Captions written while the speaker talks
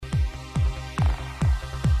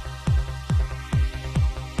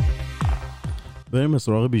بریم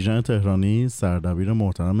سراغ بیژن تهرانی، سردبیر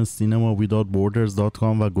محترم CineMaWithoutBorders.com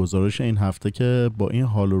و گزارش این هفته که با این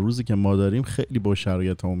حال و روزی که ما داریم خیلی با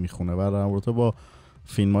شرایطمون میخونه و در رابطه با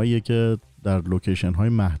فیلمایی که در لوکیشن های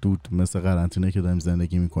محدود مثل قرنطینه که داریم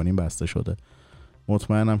زندگی میکنیم بسته شده.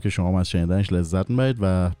 مطمئنم که شما از شنیدنش لذت میبرید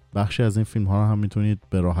و بخشی از این فیلم ها رو هم میتونید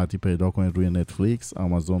به راحتی پیدا کنید روی نتفلیکس،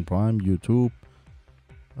 آمازون پرایم، یوتیوب،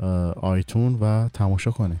 آیتون و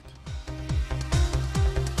تماشا کنید.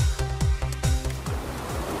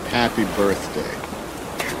 Happy birthday.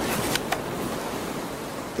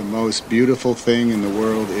 The most beautiful thing in the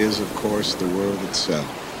world is, of course, the world itself.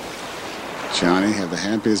 Johnny, have the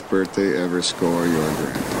happiest birthday ever. Score your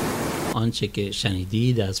grand. آنچه که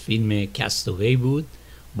شنیدید از فیلم کاستاوی بود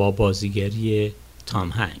با بازیگری تام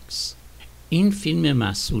هنگس. این فیلم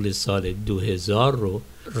محصول سال 2000 رو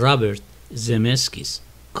رابرت زمسکیس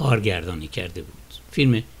کارگردانی کرده بود.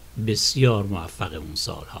 فیلم بسیار موفق اون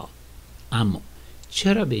سالها. اما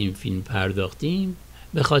چرا به این فیلم پرداختیم؟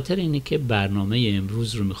 به خاطر اینه که برنامه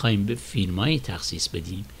امروز رو میخوایم به فیلمایی تخصیص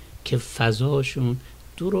بدیم که فضاشون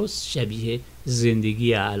درست شبیه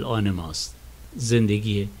زندگی الان ماست.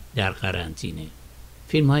 زندگی در قرنطینه.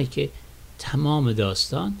 فیلمایی که تمام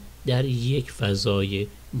داستان در یک فضای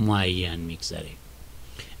معین میگذره.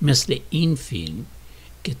 مثل این فیلم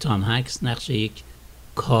که تام هنگس نقش یک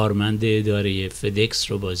کارمند اداره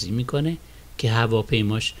فدکس رو بازی میکنه که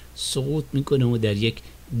هواپیماش سقوط میکنه و در یک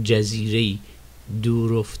جزیره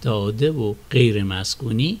دور افتاده و غیر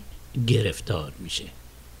مسکونی گرفتار میشه.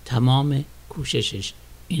 تمام کوششش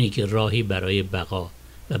اینه که راهی برای بقا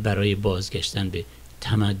و برای بازگشتن به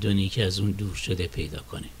تمدنی که از اون دور شده پیدا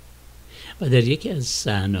کنه. و در یکی از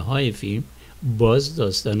صحنه‌های فیلم باز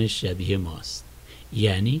داستان شبیه ماست.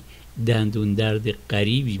 یعنی دندون درد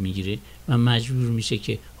غریبی میگیره و مجبور میشه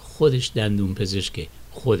که خودش دندون پزشک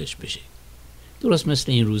خودش بشه. درست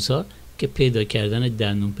مثل این روزها که پیدا کردن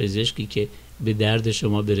دندون پزشکی که به درد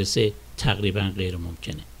شما برسه تقریبا غیر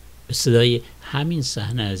ممکنه. به صدای همین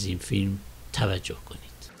صحنه از این فیلم توجه کنید.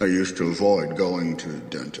 I used to avoid going to the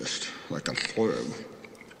dentist like a plague.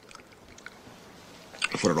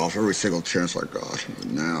 I put it off every single chance I got. But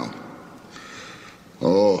now,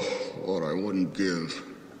 oh, what I wouldn't give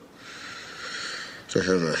to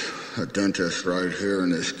have a dentist right here in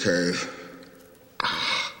this cave.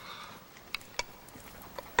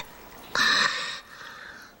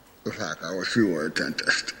 In fact, I wish you were a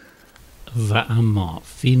dentist. و اما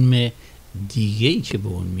فیلم دیگه‌ای که به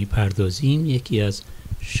اون میپردازیم یکی از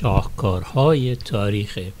شاهکارهای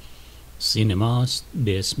تاریخ سینماست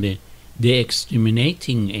به اسم The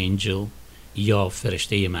Exterminating Angel یا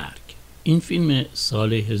فرشته مرگ. این فیلم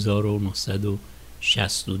سال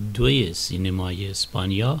 1962 سینمای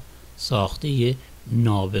اسپانیا ساخته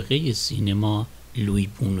نابغه سینما لوی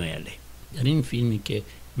بونوئله. در این فیلمی که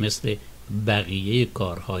مثل بقیه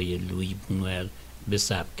کارهای لوی بونوئل به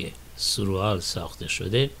سبک سورئال ساخته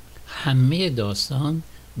شده، همه داستان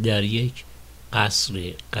در یک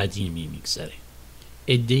قصر قدیمی میگذره.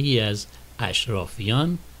 عده‌ای از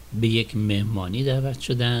اشرافیان به یک مهمانی دعوت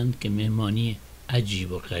شدند که مهمانی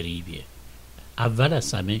عجیب و غریبیه. اول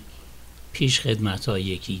از همه پیش خدمت‌ها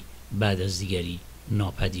یکی بعد از دیگری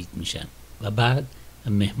ناپدید میشن و بعد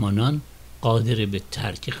مهمانان قادر به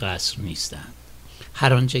ترک قصر نیستند.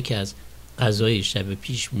 هر آنچه که از غذای شب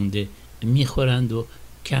پیش مونده میخورند و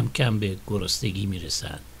کم کم به گرسنگی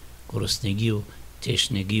میرسند. گرسنگی و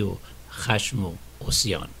تشنگی و خشم و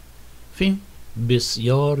عصیان. فیلم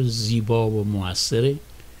بسیار زیبا و مؤثره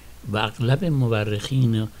و اغلب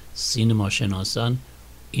مورخین و سینما شناسان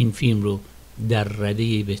این فیلم رو در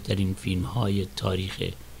رده بهترین فیلم های تاریخ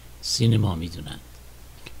سینما میدونند.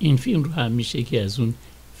 این فیلم رو هم میشه که از اون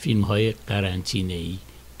فیلم های قرنطینه‌ای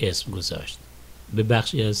اسم گذاشت. به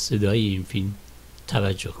بخشی از صدای این فیلم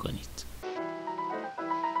توجه کنید.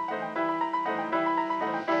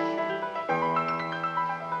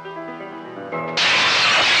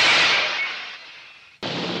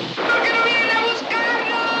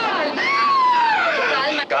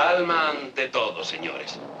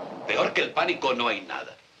 Señores, peor que el pánico no hay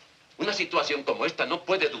nada. Una situación como esta no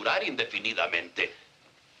puede durar indefinidamente.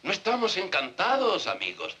 No estamos encantados,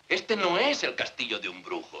 amigos. Este no es el castillo de un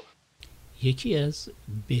brujo. یکی از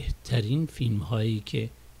بهترین فیلم هایی که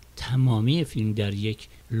تمامی فیلم در یک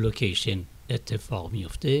لوکیشن اتفاق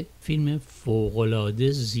میفته، فیلم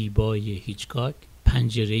فوق‌العاده زیبای هیچکاک،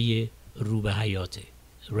 پنجره رو به حیاته،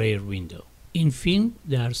 ریر ویندو. این فیلم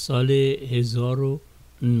در سال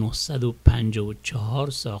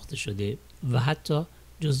 1954 ساخته شده و حتی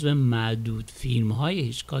جزو معدود فیلم های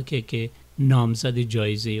هیچکاکه که نامزد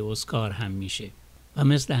جایزه اسکار هم میشه و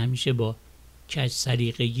مثل همیشه با کج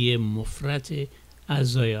سلیقگی مفرط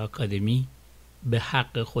اعضای آکادمی به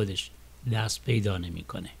حق خودش دست پیدا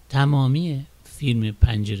نمیکنه. تمامی فیلم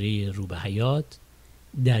پنجره رو به حیات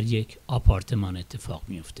در یک آپارتمان اتفاق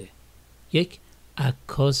میفته. یک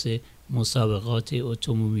عکاس مسابقات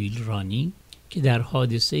اتومبیل رانی که در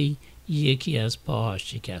حادثه یکی از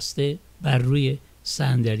پاهاش شکسته بر روی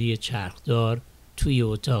صندلی چرخدار توی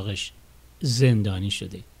اتاقش زندانی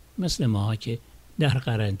شده، مثل ماها که در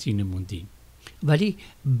قرنطینه موندیم، ولی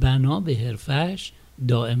بنا به حرفش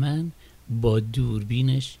دائما با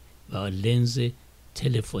دوربینش و لنز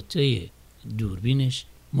تلفوته دوربینش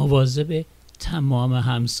مواظب تمام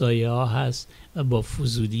همسایه ها هست و با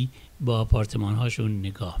فضولی با آپارتمان هاشون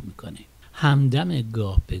نگاه میکنه. همدم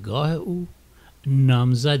گاه به گاه او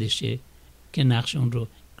نامزدشه که نقش اون رو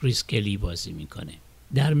کریس کلی بازی میکنه.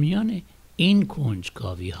 در میان این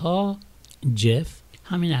کنجکاوی ها جف،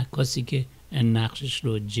 همین عکاسی که نقشش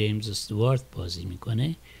رو جیمز استوارت بازی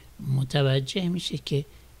میکنه، متوجه میشه که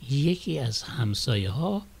یکی از همسایه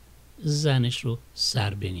ها زنش رو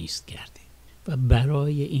سر به نیست کرده و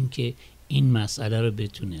برای اینکه این مسئله رو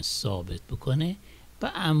بتونه ثابت بکنه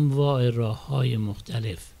به انواع راه‌های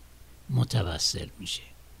مختلف متوسل میشه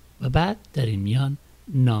و بعد در این میان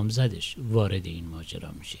نامزدش وارد این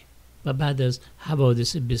ماجرا میشه و بعد از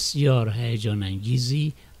حوادث بسیار هیجان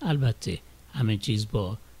انگیزی، البته همه چیز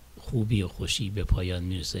با خوبی و خوشی به پایان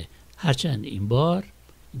میرسه، هرچند این بار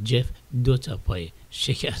جف 2 پای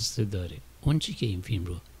شکسته داره. اون چی که این فیلم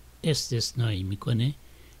رو استثنایی میکنه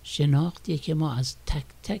شناختیه که ما از تک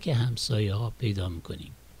تک همسایه ها پیدا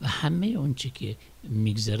میکنیم و همه اون چی که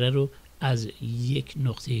میگذره رو از یک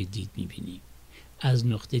نقطه دید میبینیم، از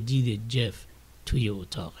نقطه دید جف توی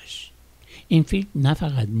اتاقش. این فیلم نه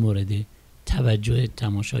فقط مورد توجه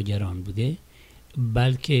تماشاگران بوده،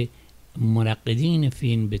 بلکه منقدین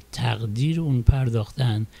فیلم به تقدیر اون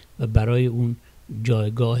پرداختن و برای اون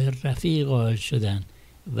جایگاه رفیع قائل شدن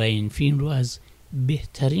و این فیلم رو از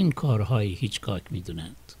بهترین کارهای هیچکاک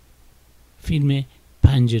میدونند. فیلم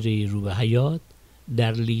پنجره رو به حیات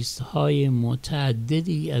در لیست های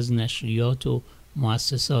متعددی از نشریات و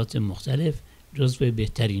مؤسسات مختلف جزو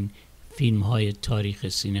بهترین فیلم های تاریخ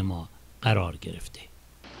سینما قرار گرفته.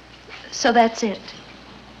 So that's it.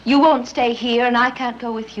 You won't stay here and I can't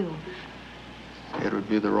go with you. It would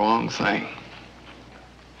be the wrong thing.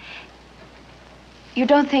 You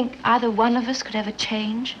don't think either one of us could ever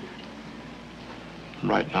change?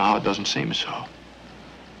 Right now, it doesn't seem so.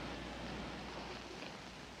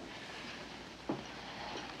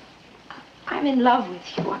 I'm in love with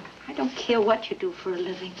you. I don't care what you do for a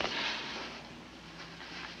living.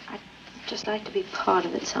 I'd just like to be part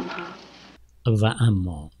of it somehow. و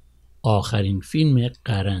اما آخرین فیلم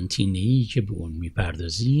قرنطینه‌ای که به اون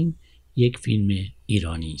میپردازیم یک فیلم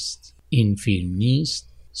ایرانی است. این فیلم نیست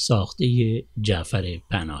ساخته جعفر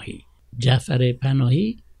پناهی. جعفر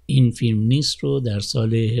پناهی این فیلم نیست رو در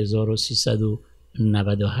سال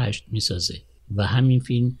 1398 میسازه و همین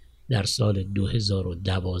فیلم در سال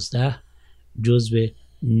 2012 جزو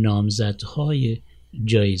نامزدهای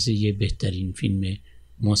جایزه بهترین فیلم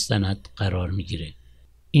مستند قرار میگیره.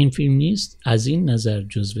 این فیلم نیست از این نظر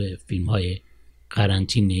جزو فیلم‌های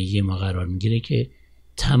قرنطینه‌ای ما قرار میگیره که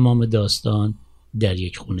تمام داستان در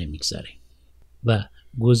یک خونه میگذره و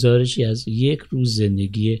گزارشی از یک روز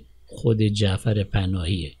زندگی خود جعفر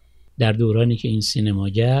پناهیه در دورانی که این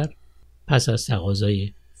سینماگر پس از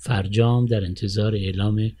تقاضای فرجام در انتظار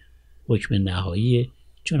اعلام حکم نهایی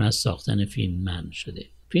چون از ساختن فیلم منع شده.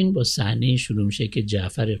 فیلم با صحنه شروع میشه که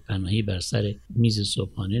جعفر پناهی بر سر میز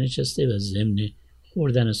صبحانه نشسته و ضمن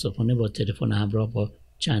خوردن صبحانه با تلفن همراه با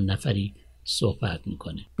چند نفری صحبت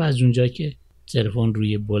میکنه و از اونجا که تلفن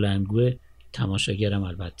روی بلندگوه تماشاگرم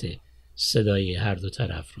البته صدای هر دو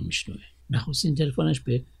طرف رو میشنوه. نخستین تلفنش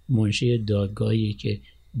به منشی دادگاهی که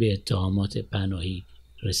به اتهامات پناهی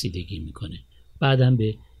رسیدگی میکنه. بعدم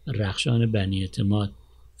به رخشان بنی اعتماد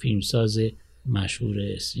فیلمساز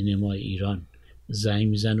مشهور سینمای ایران زنگ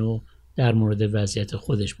میزنه و در مورد وضعیت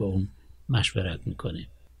خودش با اون مشورت میکنه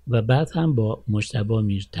و بعد هم با مجتبی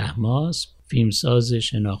میر طهماسب فیلمساز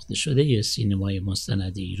شناخته شده سینمای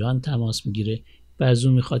مستند ایران تماس میگیره و از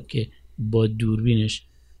اون میخواد که با دوربینش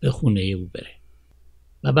به خونه او بره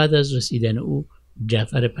و بعد از رسیدن او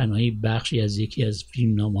جعفر پناهی بخشی از یکی از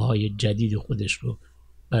فیلمنامه‌های جدید خودش رو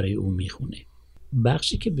برای او میخونه.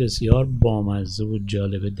 بخشی که بسیار بامزه و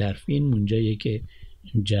جالبه در فیلم اونجاییه که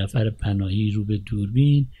جعفر پناهی رو به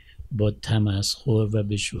دوربین با تمسخر و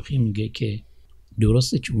به شوخی میگه که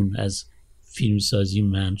درسته که اون از فیلمسازی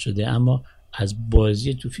منع شده اما از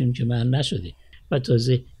بازی تو فیلم که منع نشده و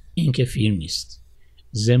تازه این که فیلم نیست.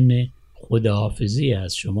 ضمن خداحافظی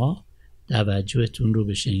از شما توجهتون رو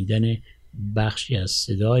به شنیدن بخشی از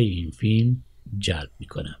صدای این فیلم جلب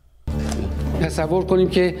میکنم. تصور کنیم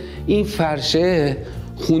که این فرشه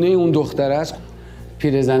خونه اون دختر است.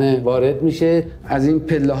 پیرزنه وارد میشه، از این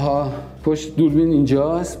پله ها پشت دوربین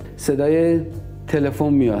اینجاست، صدای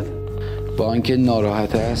تلفن میاد. با اینکه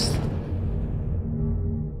ناراحت است،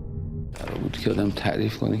 قرار بود که آدم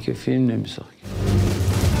تعریف کنه که فیلم نمیساخت.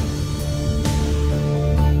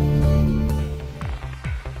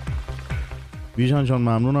 ویژن جان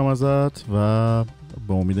ممنونم ازت و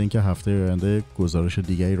با امید اینکه هفته آینده گزارش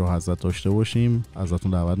دیگری رو ازت داشته باشیم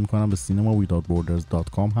ازتون دعوت میکنم به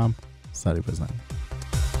cineMaWithoutBorders.com هم سری بزنید.